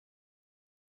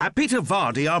At Peter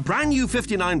Vardy, our brand new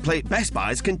 59-plate Best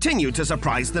Buys continue to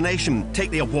surprise the nation.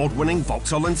 Take the award-winning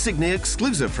Vauxhall Insignia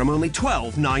exclusive from only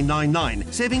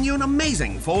 £12,999, saving you an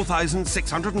amazing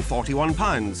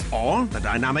 £4,641. Or the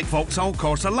dynamic Vauxhall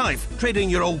Corsa Life. Trade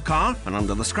in your old car, and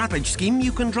under the scrappage scheme,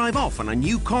 you can drive off on a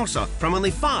new Corsa from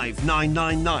only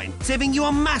 £5,999, saving you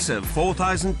a massive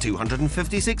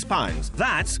 £4,256.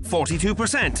 That's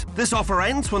 42%. This offer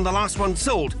ends when the last one's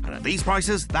sold, and at these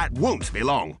prices, that won't be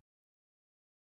long.